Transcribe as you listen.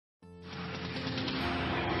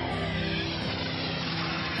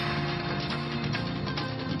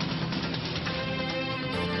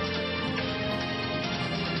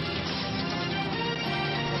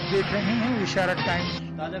देख रहे हैं विशारद टाइम्स।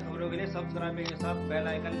 ताजा खबरों के लिए सब्सक्राइब के साथ बेल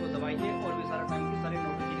आइकन को दबाइए और विशारद टाइम्स की सारी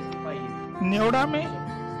नोटिफिकेशन पाइए। नेवड़ा में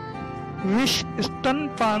विश्व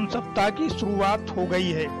स्तनपान सप्ताह की शुरुआत हो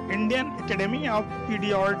गई है। इंडियन एकेडमी ऑफ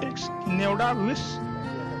पीडियाट्रिक्स नेवड़ा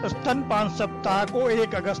विश्व स्तनपान सप्ताह को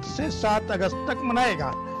 1 अगस्त से 7 अगस्त तक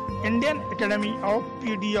मनाएगा। इंडियन एकेडमी ऑफ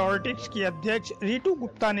पीडियाट्रिक्स की अध्यक्ष रितु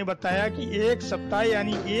गुप्ता ने बताया कि 1 सप्ताह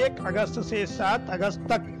यानी 1 अगस्त से 7 अगस्त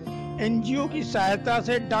तक एनजीओ की सहायता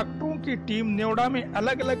से डॉक्टरों की टीम नेवड़ा में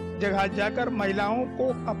अलग अलग जगह जाकर महिलाओं को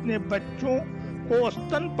अपने बच्चों को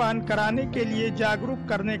स्तनपान कराने के लिए जागरूक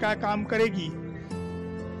करने का काम करेगी।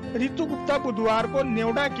 रितु गुप्ता बुधवार को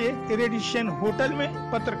नेवड़ा के रेडिशन होटल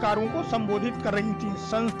में पत्रकारों को संबोधित कर रही थी।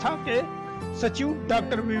 संस्था के सचिव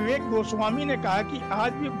डॉक्टर विवेक गोस्वामी ने कहा कि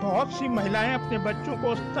आज भी बहुत सी महिलाएं अपने बच्चों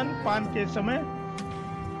को स्तनपान के समय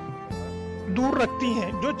दूर रखती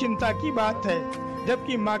हैं, जो चिंता की बात है,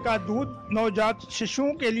 जबकि मां का दूध नवजात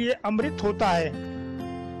शिशुओं के लिए अमृत होता है।